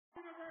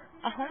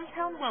a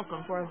hometown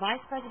welcome for a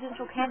vice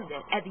presidential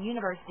candidate at the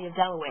University of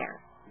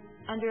Delaware.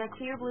 Under a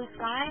clear blue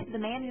sky,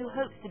 the man who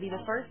hopes to be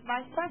the first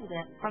vice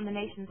president from the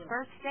nation's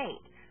first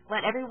state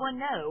let everyone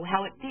know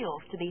how it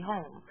feels to be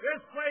home.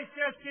 This place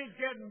just keeps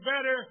getting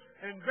better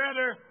and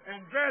better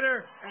and better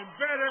and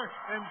better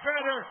and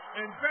better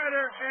and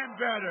better and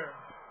better.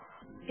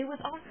 It was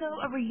also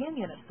a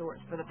reunion of sorts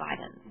for the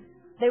Bidens.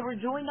 They were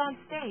joined on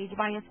stage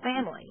by his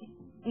family.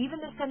 Even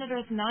the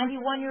senator's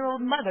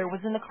 91-year-old mother was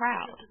in the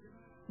crowd.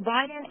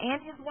 Biden and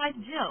his wife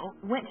Jill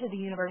went to the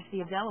University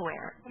of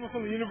Delaware. I'm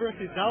from the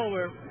University of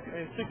Delaware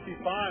in '65.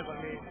 I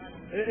mean,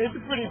 it's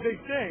a pretty big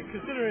thing,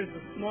 considering it's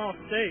a small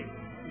state.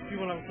 You see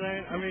what I'm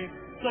saying? I mean,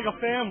 it's like a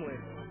family.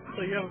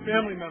 So you have a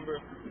family member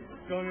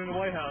going in the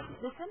White House.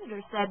 The senator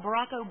said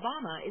Barack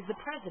Obama is the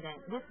president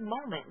this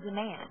moment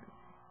demands.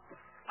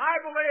 I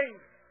believe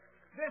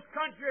this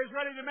country is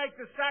ready to make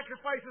the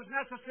sacrifices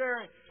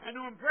necessary and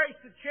to embrace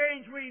the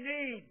change we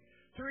need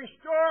to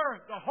restore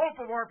the hope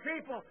of our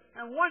people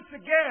and once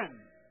again,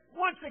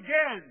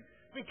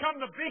 become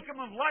the beacon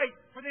of light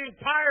for the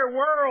entire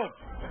world.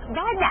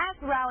 Biden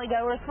asked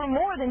rally-goers for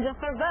more than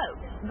just their vote,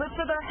 but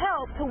for their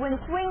help to win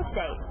swing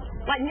states,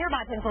 like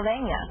nearby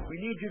Pennsylvania. We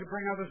need you to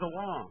bring others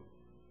along,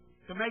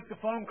 to make the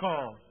phone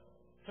calls,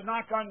 to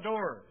knock on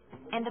doors.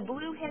 And the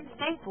blue hen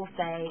faithful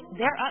say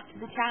they're up to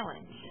the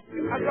challenge.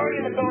 I'm going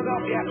into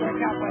Philadelphia after I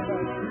count my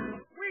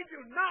votes. We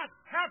do not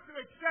have to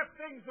accept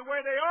things the way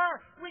they are.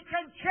 We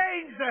can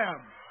change them.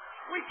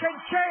 We can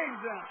change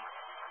them.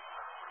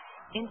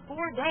 In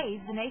 4 days,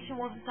 the nation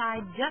will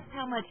decide just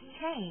how much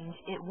change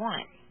it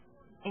wants.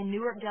 In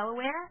Newark,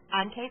 Delaware,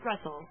 I'm Kate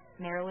Russell,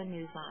 Maryland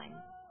Newsline.